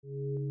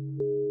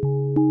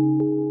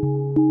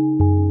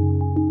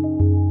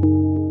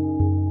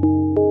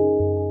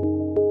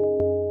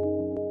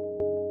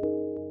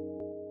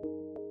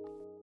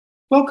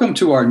Welcome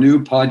to our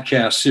new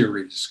podcast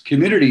series,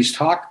 Communities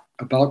Talk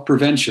About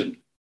Prevention.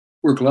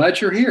 We're glad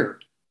you're here.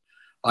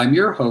 I'm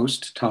your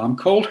host, Tom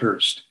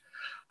Coldhurst.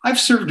 I've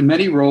served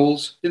many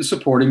roles in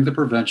supporting the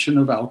prevention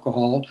of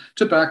alcohol,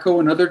 tobacco,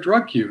 and other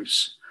drug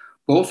use,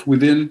 both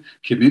within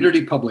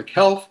community public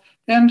health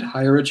and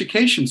higher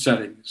education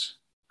settings.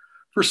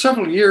 For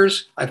several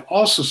years, I've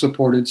also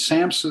supported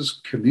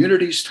SAMHSA's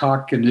Communities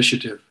Talk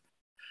initiative.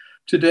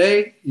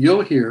 Today,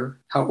 you'll hear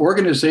how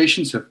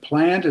organizations have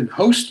planned and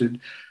hosted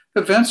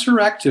events or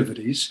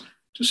activities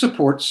to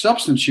support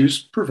substance use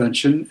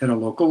prevention at a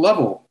local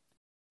level.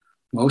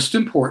 Most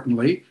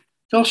importantly,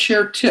 they'll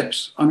share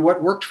tips on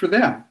what worked for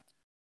them,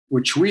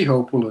 which we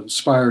hope will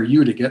inspire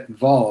you to get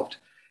involved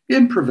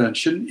in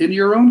prevention in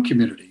your own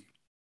community.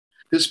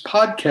 This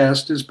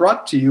podcast is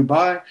brought to you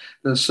by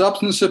the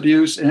Substance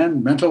Abuse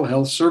and Mental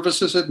Health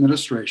Services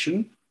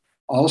Administration,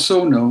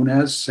 also known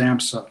as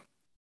SAMHSA.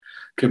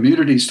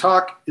 Communities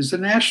Talk is a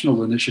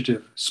national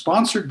initiative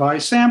sponsored by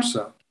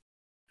SAMHSA.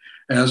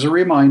 As a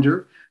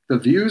reminder, the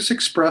views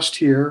expressed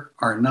here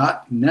are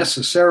not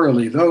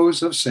necessarily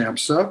those of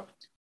SAMHSA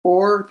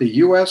or the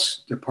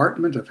U.S.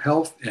 Department of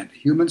Health and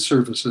Human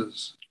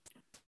Services.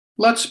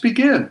 Let's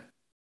begin.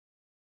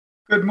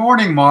 Good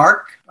morning,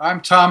 Mark.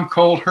 I'm Tom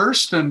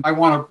Coldhurst, and I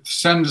want to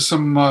send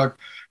some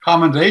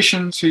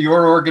commendation to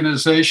your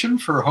organization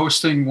for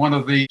hosting one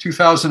of the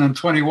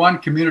 2021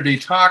 Community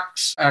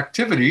Talks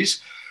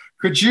activities.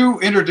 Could you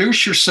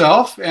introduce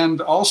yourself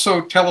and also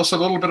tell us a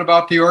little bit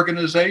about the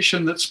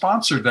organization that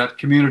sponsored that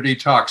Community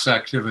Talks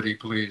activity,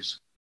 please?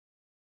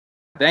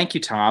 Thank you,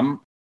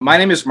 Tom. My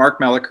name is Mark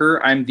Mellecker.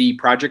 I'm the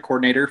project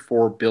coordinator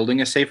for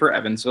Building a Safer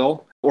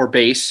Evansville, or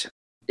BASE.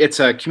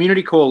 It's a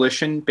community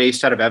coalition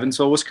based out of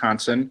Evansville,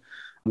 Wisconsin.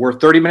 We're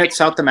 30 minutes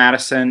south of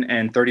Madison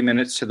and 30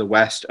 minutes to the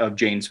west of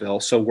Janesville.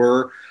 So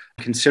we're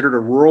considered a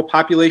rural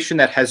population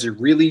that has a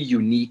really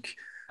unique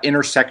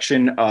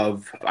intersection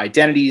of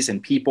identities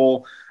and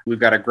people. We've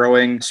got a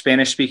growing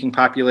Spanish-speaking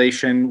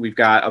population. We've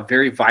got a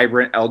very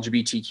vibrant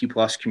LGBTQ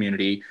plus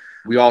community.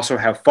 We also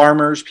have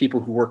farmers, people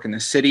who work in the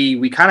city.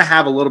 We kind of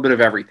have a little bit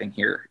of everything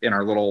here in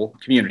our little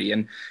community.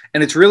 And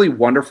it's really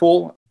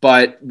wonderful,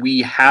 but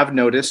we have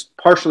noticed,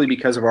 partially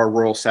because of our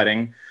rural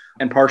setting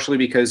and partially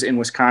because in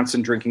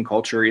Wisconsin, drinking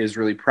culture is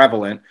really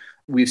prevalent.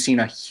 We've seen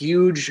a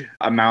huge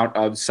amount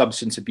of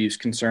substance abuse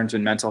concerns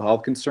and mental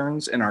health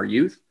concerns in our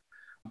youth.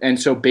 And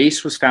so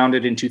BASE was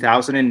founded in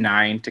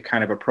 2009 to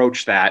kind of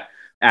approach that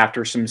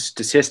after some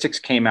statistics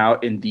came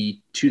out in the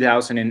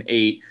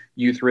 2008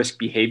 Youth Risk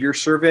Behavior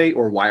Survey,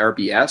 or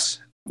YRBS,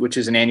 which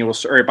is an annual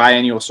or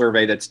biannual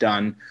survey that's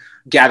done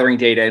gathering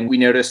data. And we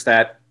noticed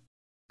that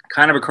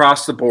kind of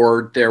across the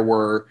board, there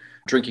were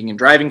drinking and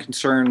driving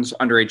concerns,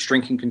 underage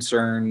drinking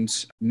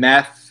concerns,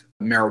 meth,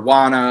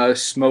 marijuana,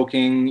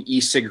 smoking,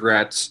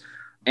 e-cigarettes.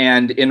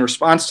 And in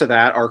response to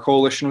that, our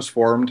coalition was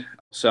formed.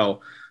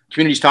 So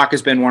Communities Talk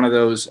has been one of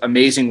those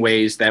amazing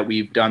ways that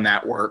we've done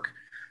that work,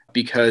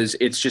 because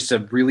it's just a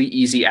really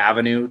easy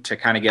avenue to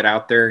kind of get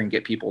out there and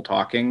get people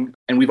talking.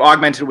 And we've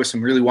augmented with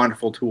some really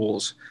wonderful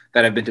tools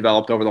that have been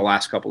developed over the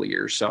last couple of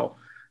years. So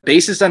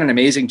BASE has done an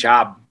amazing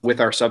job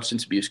with our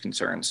substance abuse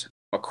concerns.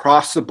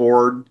 Across the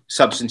board,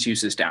 substance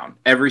use is down.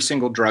 Every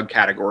single drug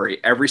category,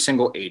 every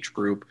single age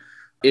group.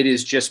 It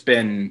has just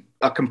been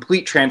a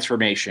complete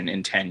transformation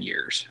in 10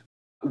 years.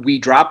 We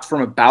dropped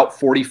from about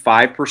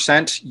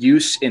 45%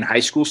 use in high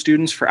school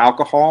students for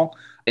alcohol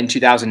in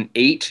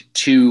 2008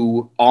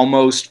 to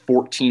almost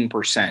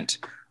 14%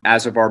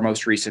 as of our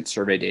most recent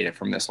survey data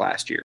from this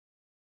last year.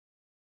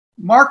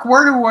 Mark,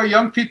 where do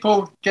young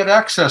people get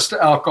access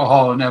to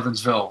alcohol in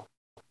Evansville?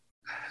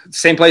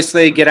 Same place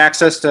they get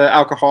access to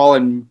alcohol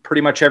in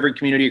pretty much every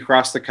community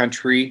across the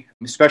country,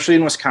 especially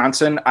in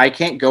Wisconsin. I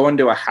can't go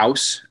into a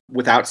house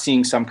without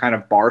seeing some kind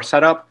of bar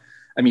set up.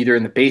 I'm either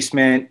in the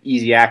basement,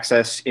 easy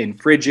access in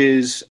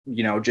fridges,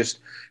 just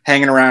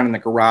hanging around in the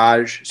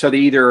garage. So they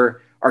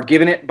either are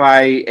given it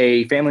by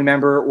a family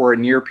member or a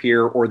near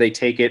peer, or they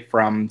take it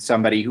from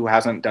somebody who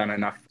hasn't done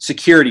enough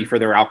security for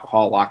their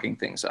alcohol locking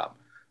things up.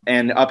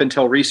 And up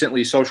until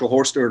recently, social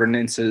host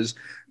ordinances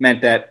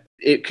meant that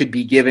it could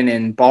be given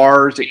in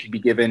bars, it could be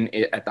given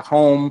at the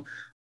home.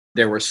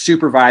 There was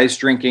supervised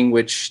drinking,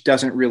 which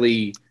doesn't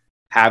really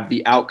have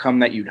the outcome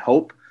that you'd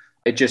hope.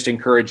 It just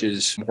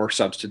encourages more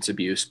substance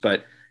abuse.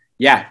 But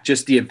yeah,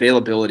 just the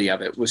availability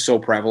of it was so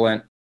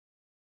prevalent.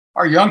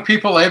 Are young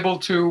people able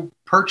to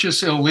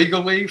purchase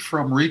illegally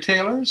from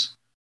retailers?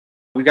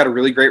 We've got a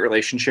really great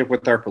relationship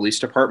with our police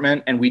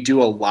department, and we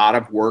do a lot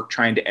of work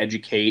trying to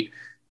educate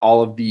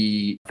all of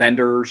the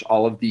vendors,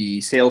 all of the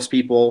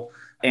salespeople.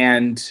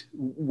 And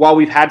while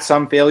we've had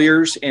some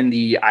failures in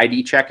the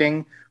ID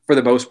checking, for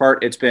the most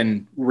part, it's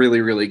been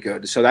really, really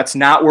good. So that's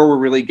not where we're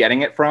really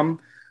getting it from,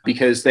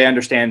 because they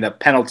understand the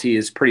penalty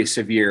is pretty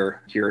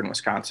severe here in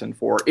Wisconsin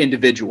for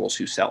individuals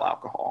who sell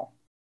alcohol.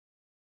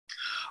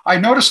 I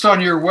noticed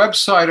on your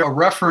website a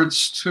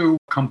reference to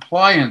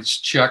compliance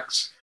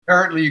checks.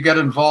 Apparently you get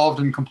involved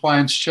in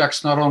compliance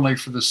checks not only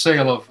for the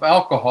sale of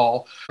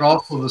alcohol, but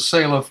also the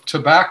sale of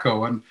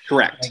tobacco. And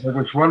correct. There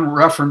was one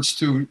reference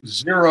to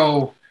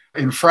zero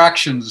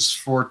infractions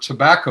for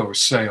tobacco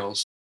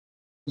sales.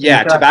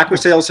 Yeah, tobacco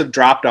sales have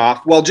dropped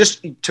off. Well,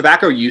 just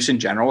tobacco use in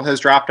general has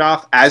dropped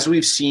off. As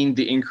we've seen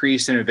the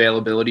increase in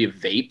availability of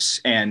vapes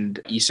and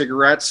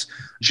e-cigarettes,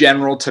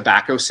 general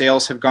tobacco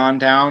sales have gone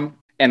down.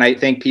 And I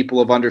think people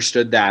have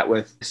understood that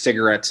with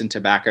cigarettes and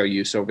tobacco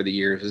use over the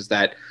years, is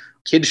that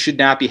kids should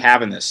not be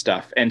having this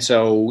stuff. And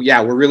so,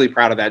 yeah, we're really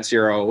proud of that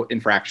 0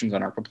 infractions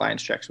on our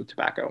compliance checks with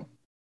tobacco.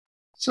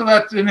 So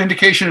that's an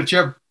indication that you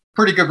have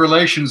pretty good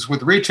relations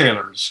with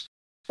retailers.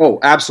 Oh,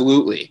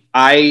 absolutely.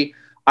 I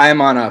am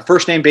on a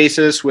first name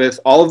basis with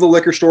all of the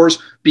liquor stores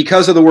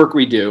because of the work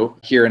we do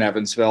here in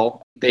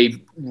Evansville. They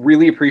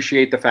really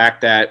appreciate the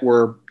fact that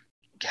we're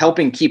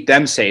helping keep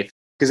them safe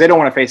because they don't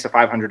want to face a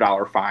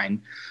 $500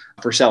 fine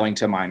for selling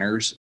to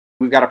minors.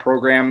 We've got a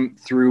program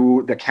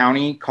through the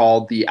county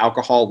called the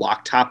Alcohol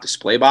Lock Top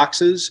Display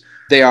Boxes.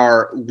 They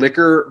are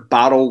liquor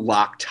bottle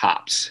lock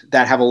tops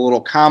that have a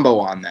little combo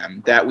on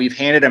them that we've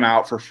handed them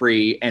out for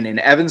free. And in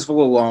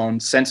Evansville alone,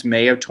 since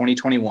May of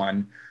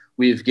 2021,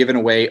 we've given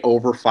away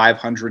over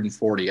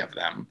 540 of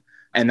them.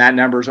 And that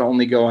number's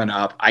only going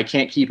up. I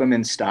can't keep them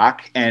in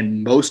stock.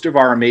 And most of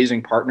our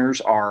amazing partners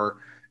are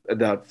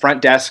the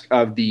front desk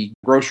of the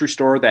grocery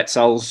store that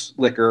sells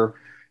liquor,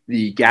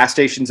 the gas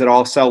stations that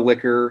all sell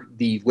liquor,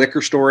 the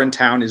liquor store in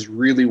town is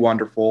really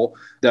wonderful.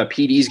 The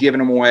PD's giving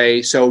them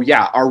away. So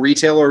yeah, our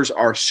retailers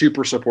are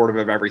super supportive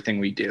of everything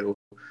we do.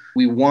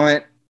 We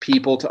want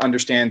people to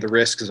understand the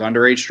risks of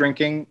underage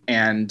drinking,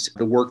 and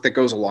the work that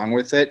goes along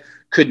with it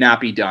could not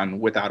be done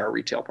without our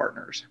retail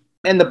partners.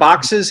 And the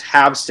boxes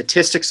have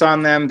statistics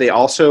on them. They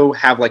also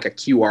have like a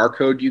QR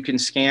code you can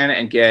scan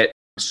and get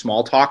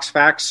Small Talks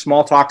facts.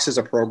 Small Talks is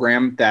a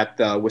program that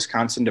the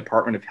Wisconsin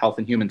Department of Health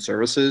and Human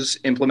Services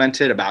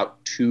implemented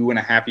about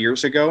 2.5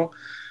 years ago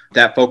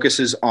that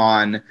focuses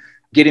on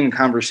getting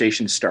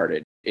conversations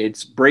started.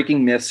 It's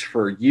breaking myths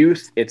for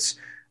youth. It's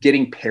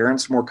getting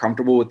parents more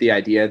comfortable with the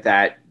idea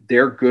that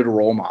they're good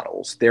role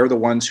models. They're the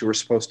ones who are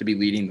supposed to be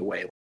leading the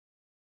way.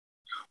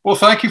 Well,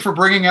 thank you for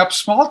bringing up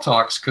Small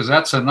Talks, because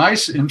that's a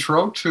nice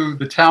intro to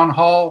the town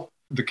hall,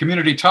 the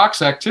community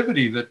talks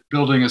activity that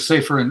Building a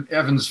Safer in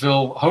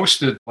Evansville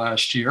hosted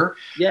last year.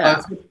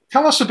 Yeah.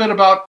 Tell us a bit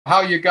about how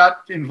you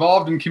got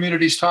involved in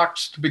Communities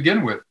Talks to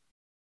begin with.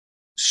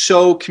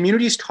 So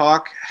Communities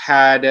Talk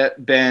had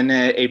been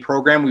a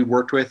program we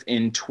worked with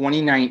in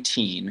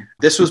 2019.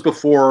 This was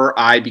before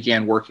I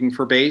began working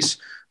for BASE,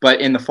 but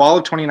in the fall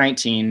of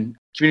 2019,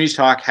 Communities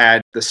Talk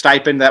had the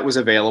stipend that was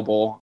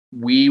available.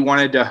 We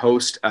wanted to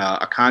host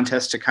a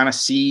contest to kind of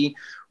see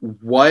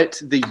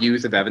what the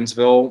youth of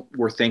Evansville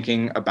were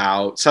thinking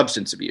about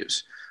substance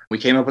abuse. We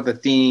came up with a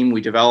theme, we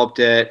developed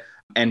it,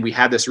 and we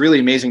had this really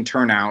amazing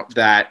turnout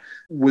that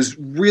was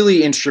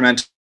really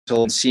instrumental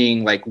in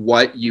seeing like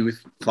what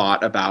youth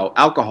thought about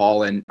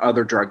alcohol and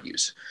other drug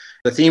use.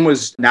 The theme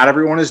was not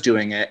everyone is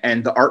doing it,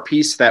 and the art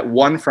piece that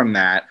won from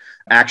that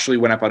actually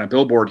went up on a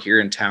billboard here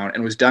in town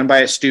and was done by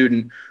a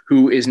student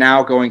who is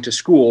now going to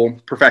school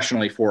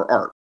professionally for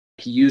art.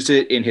 He used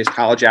it in his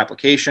college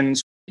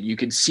applications. You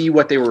could see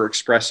what they were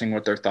expressing,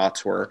 what their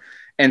thoughts were.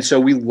 And so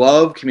we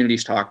love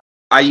Communities Talk.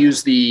 I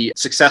use the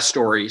success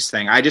stories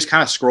thing. I just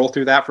kind of scroll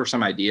through that for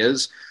some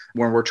ideas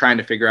when we're trying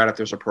to figure out if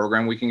there's a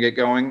program we can get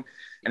going.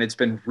 And it's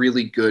been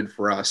really good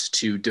for us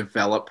to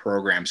develop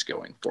programs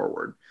going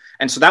forward.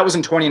 And so that was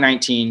in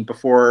 2019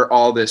 before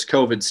all this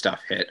COVID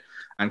stuff hit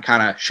and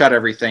kind of shut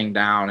everything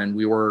down. And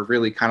we were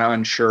really kind of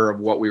unsure of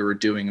what we were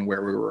doing and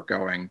where we were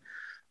going.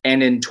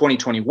 And in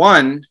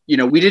 2021,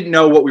 we didn't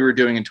know what we were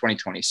doing in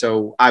 2020.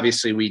 So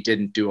obviously we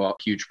didn't do a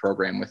huge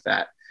program with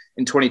that.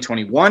 In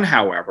 2021,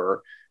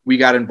 however, we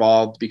got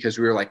involved because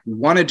we were like, we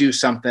want to do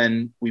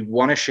something. We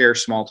want to share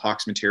Small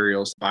Talks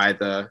materials by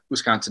the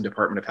Wisconsin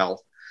Department of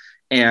Health.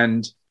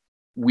 And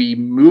we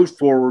moved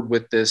forward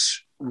with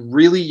this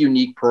really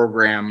unique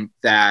program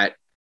that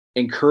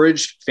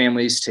encouraged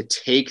families to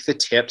take the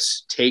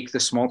tips, take the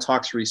Small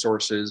Talks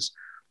resources,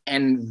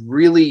 and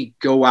really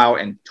go out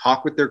and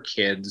talk with their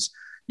kids.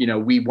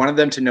 We wanted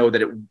them to know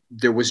that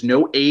there was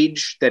no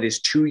age that is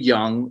too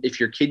young. If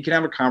your kid can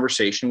have a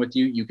conversation with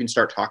you, you can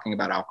start talking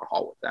about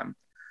alcohol with them.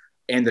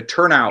 And the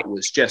turnout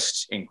was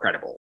just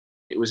incredible.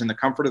 It was in the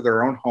comfort of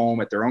their own home,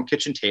 at their own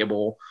kitchen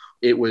table.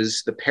 It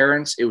was the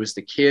parents, it was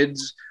the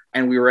kids,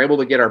 and we were able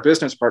to get our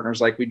business partners,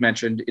 like we'd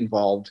mentioned,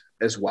 involved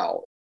as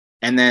well.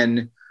 And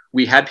then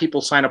we had people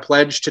sign a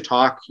pledge to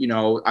talk, I'm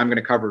going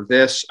to cover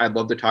this. I'd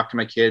love to talk to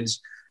my kids.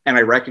 And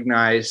I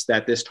recognize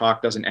that this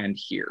talk doesn't end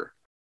here.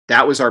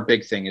 That was our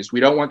big thing, is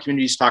we don't want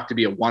Communities Talk to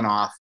be a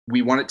one-off.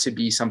 We want it to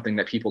be something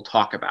that people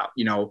talk about.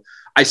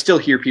 I still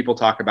hear people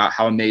talk about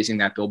how amazing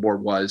that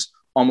billboard was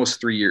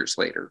almost 3 years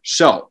later.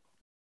 So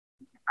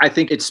I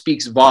think it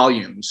speaks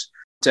volumes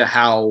to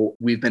how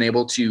we've been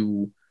able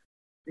to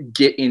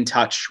get in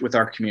touch with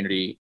our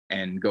community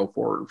and go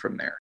forward from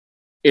there.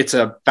 It's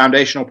a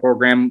foundational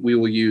program we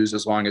will use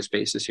as long as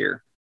BASE is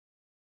here.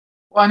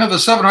 Well, I know the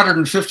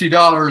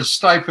 $750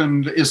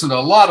 stipend isn't a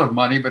lot of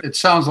money, but it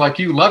sounds like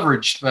you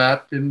leveraged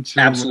that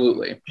into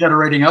Absolutely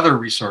generating other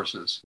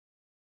resources.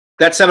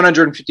 That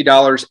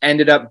 $750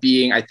 ended up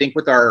being, I think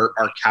with our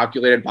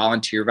calculated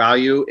volunteer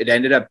value, it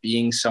ended up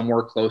being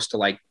somewhere close to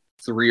like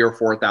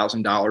 $3,000 or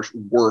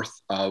 $4,000 worth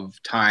of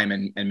time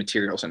and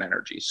materials and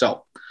energy.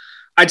 So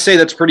I'd say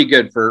that's pretty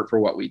good for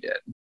what we did.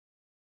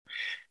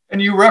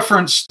 And you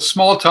referenced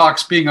Small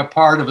Talks being a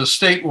part of a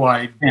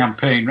statewide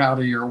campaign out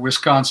of your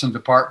Wisconsin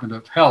Department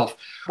of Health.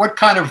 What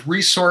kind of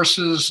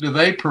resources do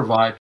they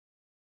provide?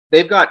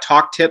 They've got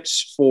talk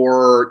tips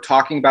for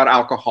talking about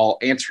alcohol,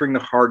 answering the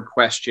hard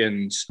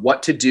questions,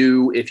 what to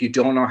do if you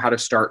don't know how to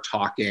start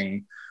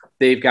talking.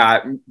 They've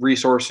got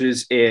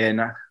resources in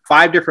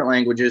 5 different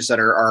languages that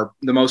are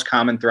the most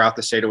common throughout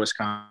the state of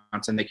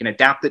Wisconsin. They can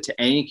adapt it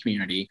to any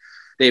community.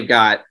 They've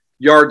got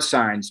yard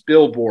signs,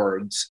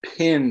 billboards,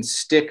 pins,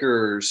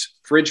 stickers,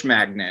 fridge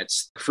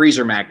magnets,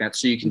 freezer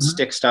magnets, so you can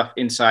stick stuff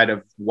inside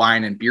of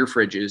wine and beer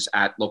fridges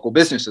at local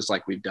businesses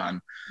like we've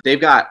done. They've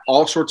got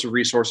all sorts of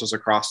resources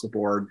across the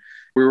board.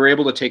 We were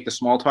able to take the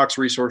Small Talks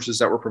resources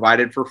that were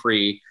provided for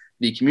free,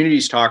 the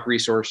Communities Talk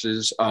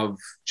resources of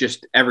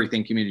just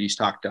everything Communities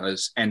Talk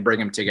does, and bring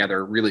them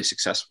together really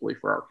successfully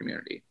for our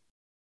community.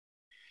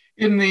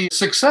 In the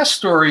success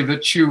story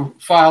that you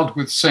filed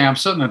with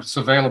SAMHSA, and it's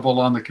available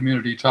on the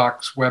Community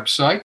Talks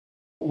website,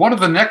 one of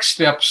the next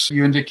steps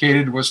you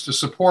indicated was to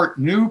support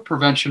new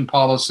prevention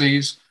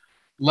policies,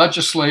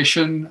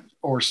 legislation,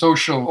 or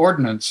social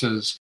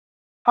ordinances.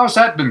 How's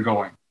that been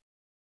going?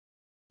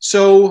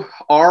 So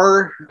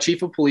our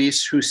chief of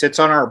police, who sits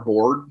on our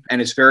board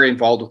and is very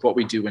involved with what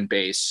we do in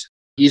base,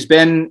 he's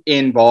been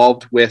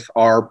involved with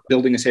our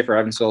Building a Safer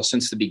Evansville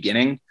since the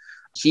beginning.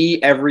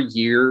 He every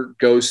year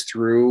goes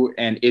through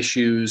and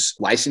issues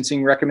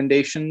licensing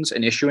recommendations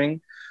and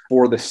issuing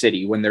for the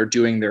city when they're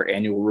doing their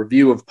annual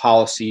review of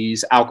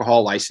policies,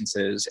 alcohol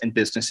licenses, and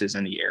businesses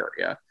in the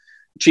area.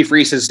 Chief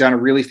Reese has done a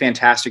really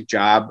fantastic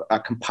job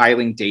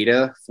compiling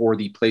data for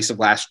the Place of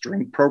Last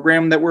Drink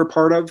program that we're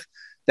part of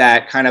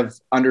that kind of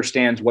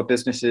understands what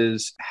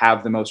businesses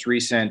have the most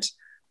recent,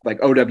 like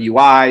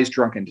OWIs,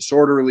 drunken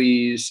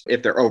disorderlies,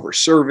 if they're over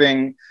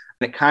serving.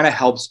 And it kind of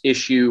helps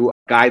issue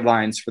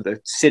guidelines for the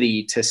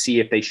city to see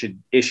if they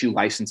should issue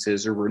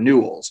licenses or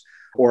renewals,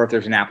 or if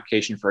there's an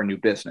application for a new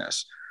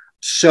business.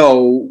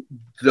 So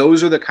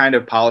those are the kind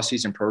of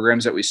policies and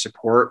programs that we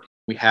support.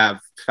 We have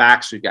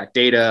facts, we've got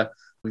data,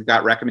 we've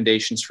got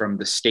recommendations from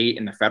the state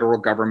and the federal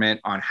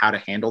government on how to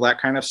handle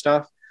that kind of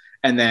stuff.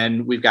 And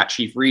then we've got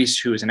Chief Reese,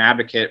 who is an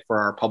advocate for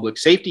our public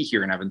safety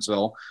here in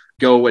Evansville,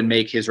 go and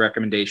make his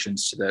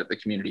recommendations to the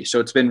community. So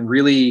it's been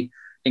really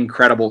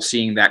incredible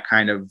seeing that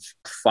kind of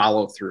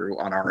follow through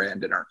on our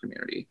end in our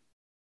community.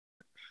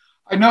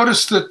 I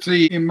noticed that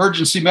the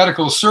Emergency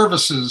Medical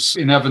Services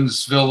in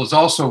Evansville is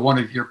also one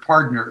of your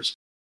partners.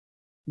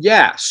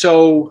 Yeah,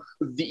 so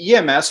the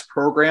EMS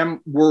program,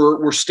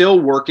 we're still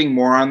working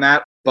more on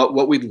that. But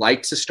what we'd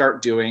like to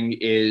start doing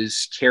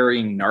is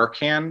carrying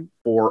Narcan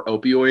for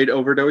opioid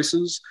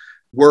overdoses.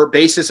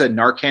 Base is a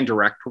Narcan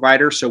direct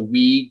provider, so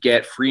we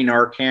get free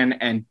Narcan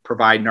and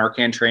provide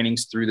Narcan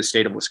trainings through the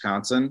state of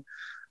Wisconsin.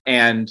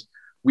 And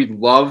we'd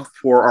love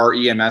for our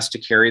EMS to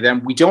carry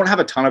them. We don't have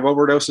a ton of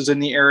overdoses in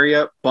the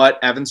area, but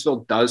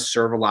Evansville does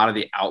serve a lot of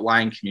the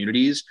outlying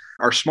communities.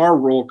 Our small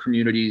rural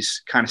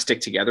communities kind of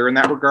stick together in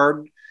that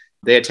regard.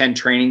 They attend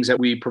trainings that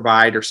we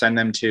provide or send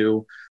them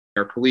to.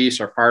 Our police,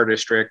 our fire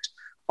district,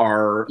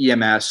 our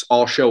EMS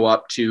all show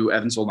up to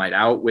Evansville Night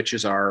Out, which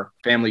is our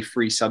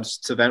family-free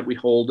substance event we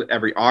hold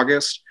every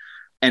August.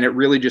 And it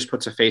really just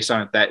puts a face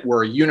on it that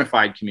we're a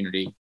unified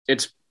community.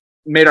 It's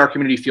made our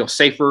community feel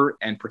safer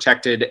and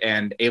protected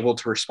and able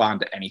to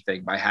respond to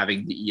anything by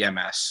having the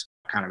EMS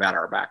kind of at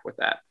our back with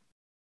that.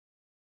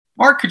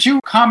 Mark, could you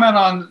comment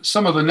on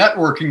some of the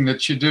networking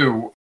that you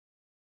do?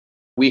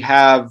 We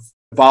have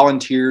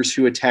volunteers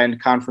who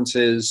attend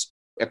conferences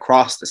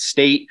across the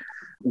state.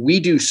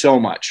 We do so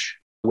much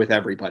with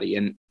everybody,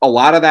 and a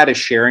lot of that is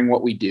sharing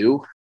what we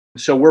do.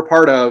 So we're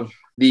part of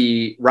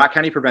the Rock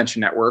County Prevention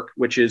Network,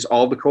 which is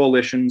all the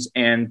coalitions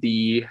and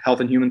the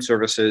Health and Human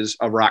Services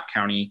of Rock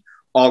County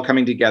all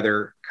coming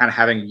together, kind of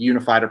having a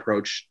unified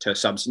approach to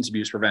substance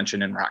abuse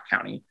prevention in Rock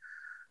County.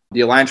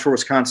 The Alliance for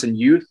Wisconsin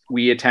Youth,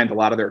 we attend a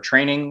lot of their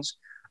trainings.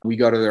 We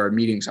go to their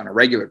meetings on a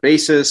regular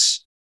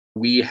basis.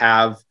 We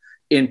have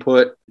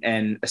input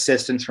and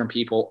assistance from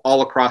people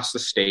all across the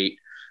state.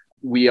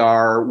 We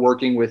are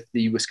working with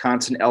the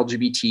Wisconsin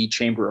LGBT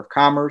Chamber of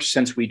Commerce,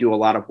 since we do a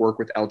lot of work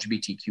with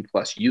LGBTQ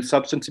plus youth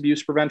substance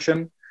abuse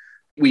prevention.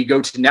 We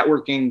go to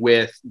networking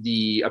with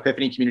the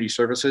Epiphany Community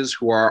Services,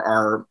 who are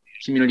our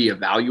community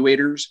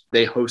evaluators.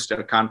 They host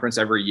a conference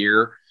every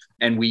year,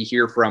 and we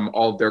hear from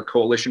all of their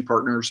coalition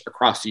partners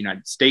across the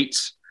United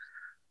States.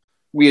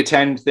 We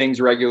attend things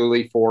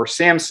regularly for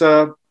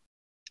SAMHSA,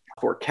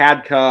 for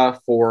CADCA,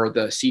 for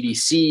the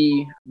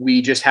CDC.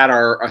 We just had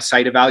a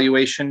site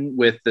evaluation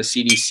with the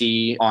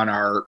CDC on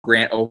our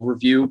grant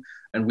overview,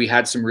 and we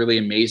had some really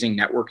amazing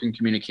networking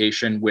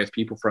communication with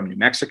people from New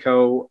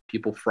Mexico,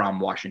 people from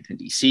Washington,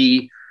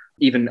 D.C.,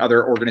 even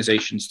other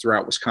organizations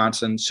throughout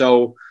Wisconsin.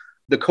 So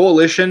the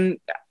coalition,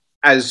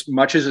 as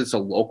much as it's a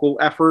local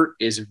effort,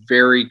 is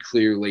very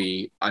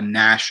clearly a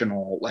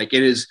national, like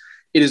it is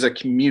it is a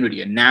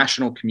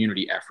national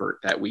community effort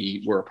that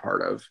we were a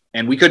part of.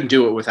 And we couldn't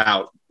do it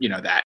without,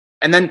 that.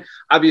 And then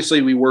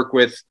obviously we work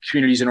with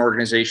communities and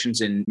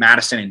organizations in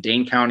Madison and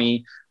Dane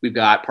County. We've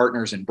got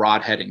partners in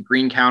Broadhead and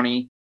Greene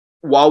County.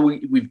 While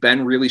we've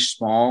been really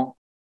small,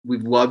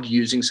 we've loved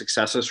using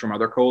successes from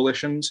other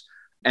coalitions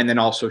and then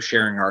also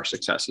sharing our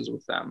successes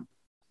with them.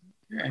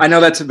 I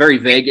know that's a very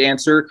vague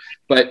answer,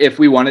 but if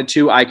we wanted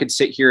to, I could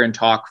sit here and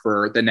talk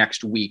for the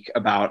next week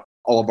about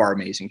all of our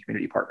amazing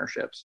community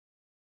partnerships.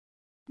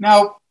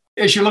 Now,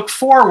 as you look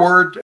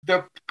forward,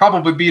 there'll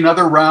probably be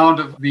another round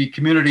of the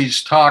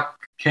Communities Talk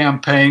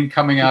campaign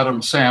coming out of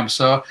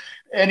SAMHSA.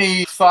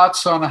 Any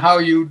thoughts on how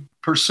you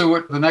pursue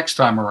it the next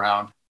time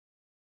around?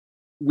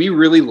 We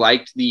really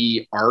liked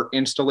the art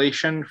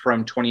installation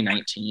from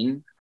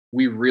 2019.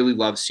 We really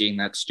love seeing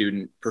that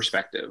student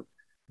perspective.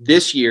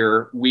 This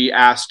year, we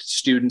asked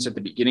students at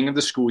the beginning of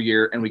the school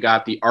year, and we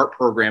got the art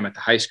program at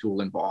the high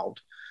school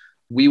involved.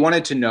 We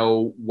wanted to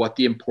know what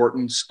the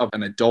importance of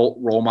an adult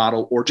role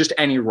model or just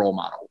any role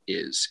model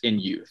is in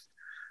youth.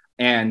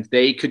 And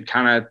they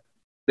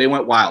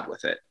went wild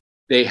with it.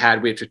 We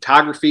had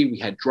photography, we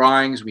had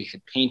drawings, we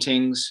had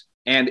paintings,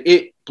 and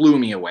it blew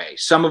me away.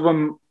 Some of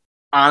them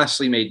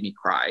honestly made me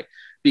cry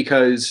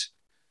because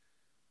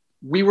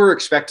we were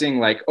expecting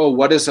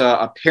what does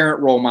a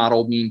parent role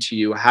model mean to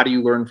you? How do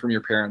you learn from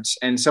your parents?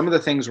 And some of the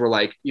things were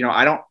I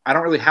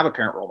don't really have a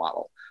parent role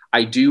model.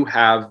 I do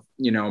have,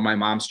 my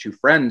mom's two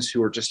friends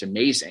who are just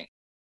amazing.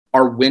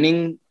 Our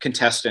winning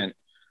contestant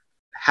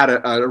had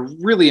a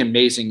really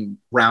amazing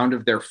round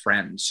of their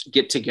friends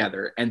get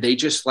together, and they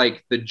just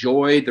the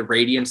joy, the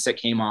radiance that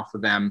came off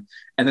of them.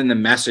 And then the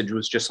message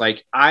was just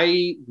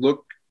I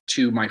look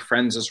to my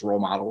friends as role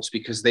models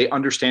because they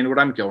understand what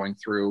I'm going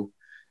through.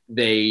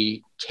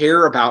 They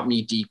care about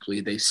me deeply.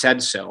 They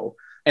said so.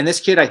 And this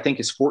kid, I think,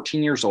 is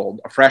 14 years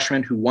old, a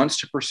freshman who wants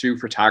to pursue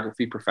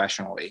photography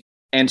professionally.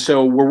 And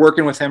so we're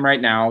working with him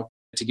right now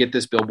to get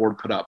this billboard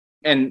put up.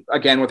 And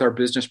again, with our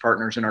business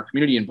partners and our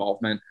community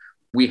involvement,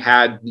 we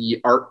had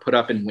the art put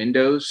up in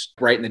windows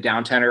right in the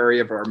downtown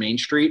area of our main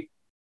street.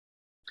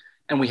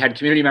 And we had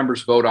community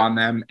members vote on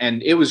them.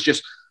 And it was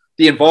just,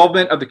 the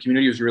involvement of the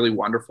community was really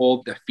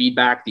wonderful. The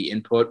feedback, the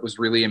input was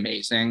really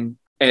amazing.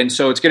 And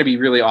so it's going to be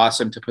really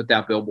awesome to put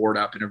that billboard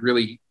up in a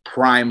really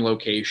prime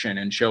location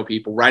and show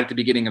people right at the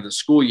beginning of the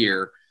school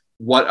year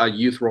what a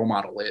youth role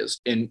model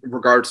is in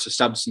regards to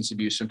substance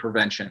abuse and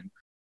prevention.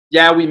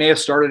 Yeah, we may have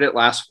started it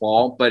last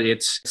fall, but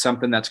it's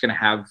something that's going to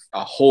have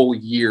a whole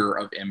year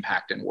of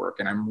impact and work.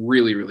 And I'm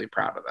really, really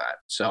proud of that.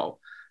 So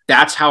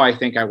that's how I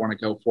think I want to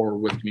go forward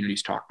with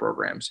Communities Talk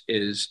programs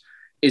is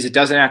it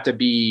doesn't have to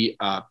be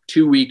a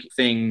 2-week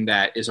thing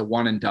that is a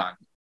one and done.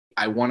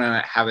 I want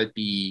to have it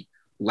be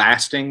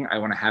lasting. I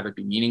want to have it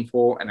be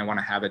meaningful, and I want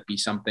to have it be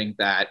something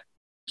that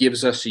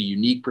gives us a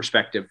unique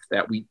perspective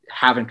that we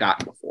haven't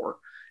gotten before.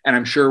 And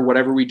I'm sure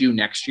whatever we do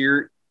next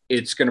year,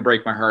 it's going to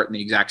break my heart in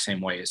the exact same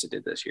way as it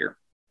did this year.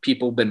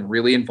 People have been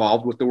really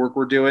involved with the work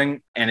we're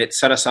doing, and it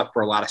set us up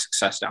for a lot of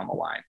success down the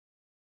line.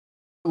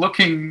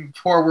 Looking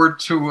forward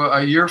to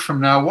a year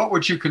from now, what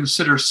would you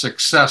consider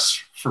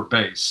success for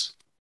BASE?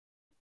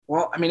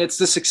 Well, it's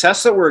the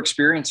success that we're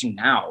experiencing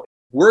now.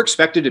 We're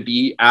expected to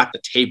be at the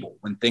table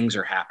when things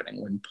are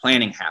happening, when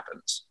planning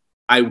happens.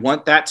 I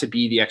want that to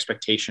be the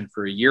expectation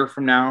for a year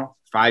from now,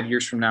 5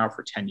 years from now,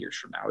 for 10 years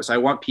from now, is I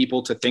want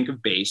people to think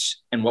of BASE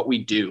and what we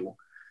do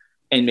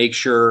and make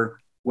sure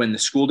when the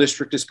school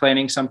district is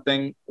planning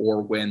something,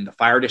 or when the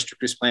fire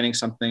district is planning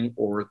something,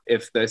 or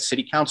if the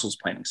city council is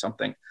planning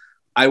something,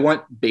 I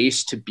want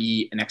BASE to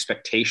be an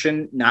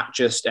expectation, not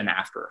just an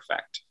after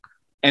effect.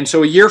 And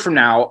so a year from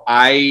now,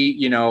 I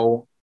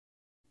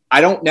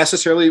don't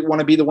necessarily want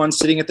to be the one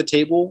sitting at the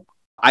table.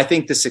 I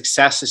think the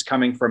success is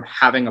coming from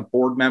having a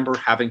board member,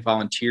 having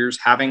volunteers,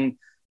 having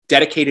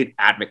dedicated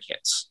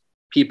advocates,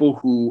 people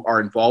who are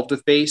involved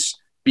with BASE,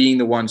 being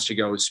the ones to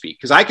go speak.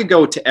 Because I could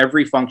go to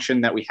every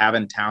function that we have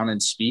in town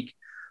and speak,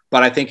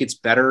 but I think it's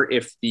better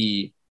if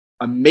the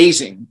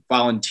amazing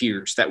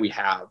volunteers that we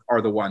have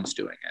are the ones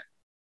doing it.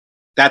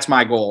 That's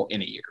my goal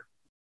in a year.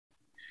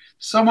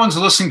 Someone's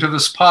listening to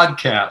this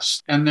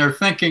podcast and they're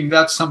thinking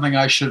that's something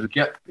I should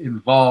get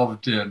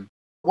involved in.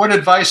 What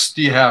advice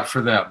do you have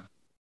for them?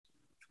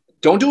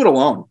 Don't do it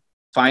alone.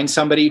 Find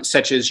somebody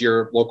such as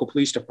your local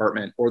police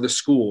department or the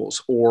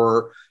schools,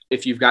 or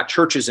if you've got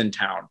churches in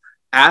town,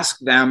 ask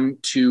them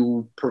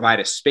to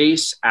provide a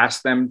space,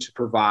 ask them to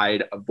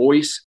provide a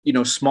voice.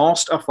 Small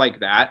stuff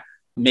like that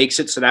makes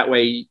it so that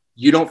way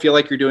you don't feel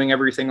like you're doing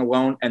everything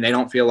alone and they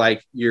don't feel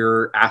like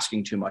you're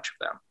asking too much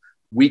of them.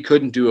 We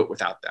couldn't do it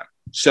without them.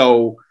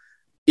 So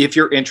if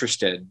you're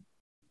interested,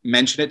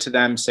 mention it to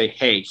them, say,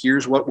 hey,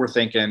 here's what we're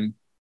thinking.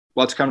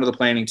 Let's come to the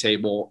planning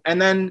table.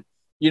 And then,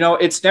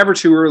 it's never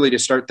too early to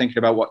start thinking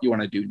about what you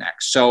want to do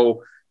next.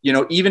 So,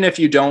 even if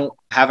you don't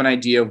have an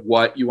idea of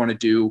what you want to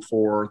do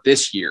for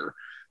this year,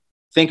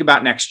 think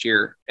about next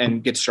year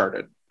and get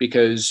started,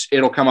 because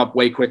it'll come up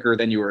way quicker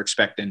than you were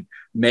expecting.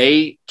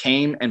 May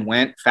came and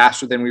went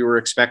faster than we were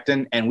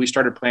expecting. And we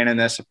started planning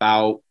this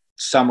about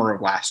summer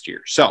of last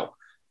year. So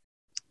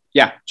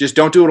Yeah, just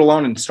don't do it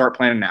alone and start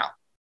planning now.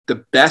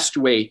 The best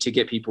way to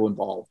get people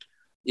involved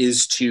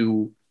is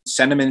to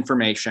send them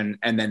information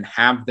and then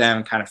have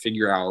them kind of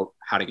figure out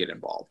how to get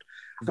involved.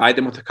 Provide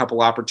them with a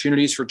couple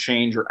opportunities for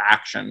change or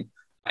action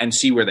and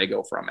see where they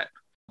go from it.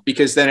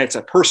 Because then it's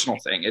a personal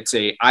thing. It's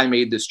I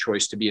made this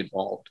choice to be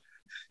involved.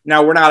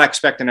 Now, we're not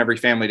expecting every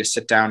family to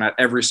sit down at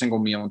every single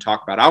meal and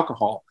talk about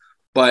alcohol,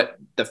 but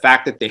the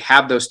fact that they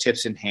have those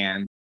tips in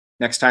hand,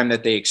 next time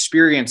that they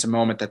experience a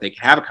moment that they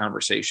can have a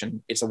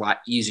conversation, it's a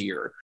lot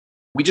easier.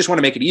 We just want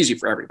to make it easy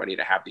for everybody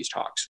to have these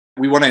talks.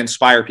 We want to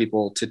inspire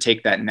people to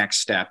take that next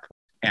step,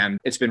 and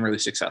it's been really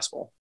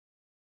successful.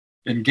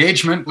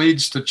 Engagement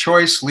leads to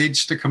choice,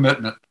 leads to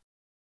commitment.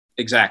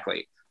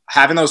 Exactly.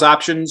 Having those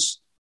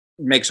options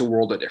makes a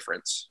world of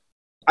difference.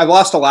 I've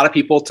lost a lot of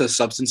people to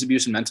substance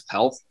abuse and mental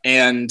health.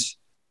 And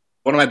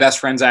one of my best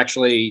friends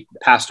actually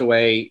passed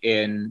away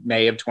in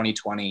May of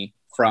 2020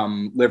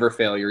 from liver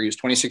failure. He was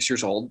 26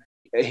 years old.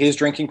 His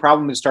drinking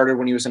problem had started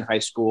when he was in high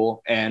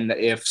school. And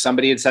if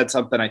somebody had said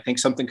something, I think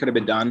something could have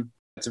been done.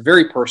 It's a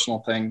very personal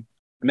thing.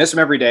 I miss him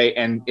every day.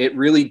 And it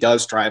really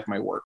does drive my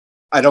work.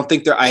 I don't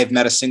think I have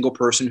met a single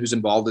person who's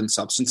involved in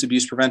substance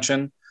abuse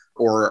prevention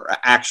or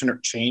action or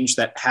change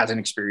that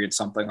hasn't experienced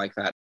something like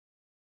that.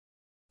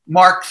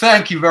 Mark,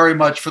 thank you very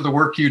much for the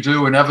work you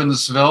do in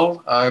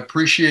Evansville. I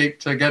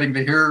appreciate getting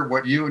to hear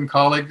what you and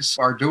colleagues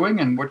are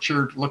doing and what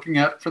you're looking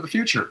at for the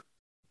future.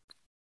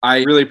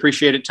 I really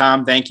appreciate it,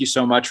 Tom. Thank you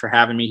so much for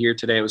having me here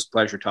today. It was a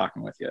pleasure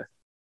talking with you.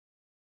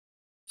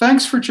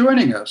 Thanks for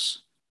joining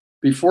us.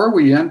 Before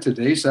we end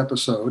today's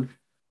episode,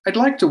 I'd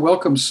like to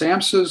welcome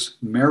SAMHSA's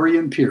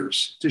Marion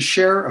Pierce to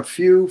share a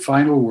few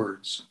final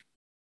words.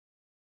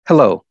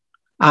 Hello,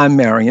 I'm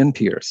Marion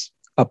Pierce,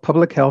 a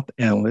public health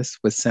analyst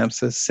with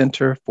SAMHSA's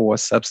Center for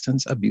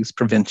Substance Abuse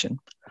Prevention,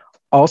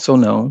 also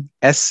known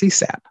as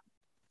CSAP.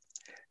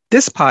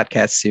 This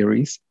podcast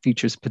series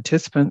features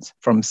participants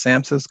from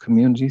SAMHSA's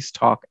Communities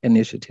Talk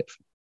initiative.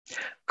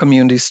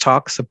 Communities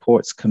Talk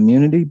supports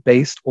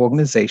community-based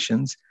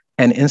organizations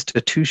and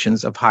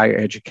institutions of higher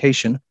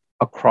education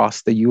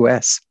across the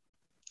U.S.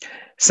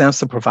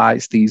 SAMHSA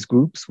provides these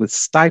groups with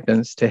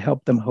stipends to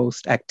help them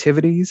host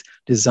activities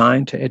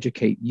designed to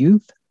educate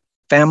youth,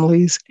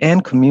 families,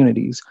 and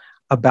communities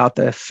about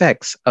the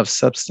effects of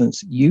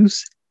substance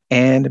use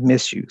and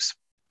misuse.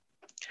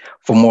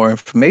 For more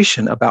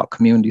information about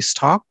Communities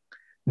Talk,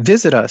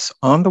 visit us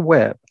on the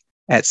web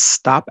at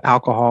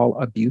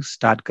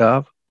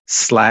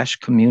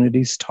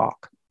stopalcoholabuse.gov/communitiestalk.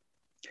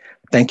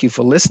 Thank you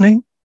for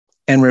listening,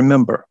 and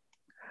remember,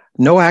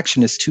 no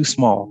action is too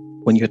small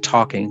when you're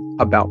talking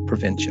about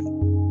prevention.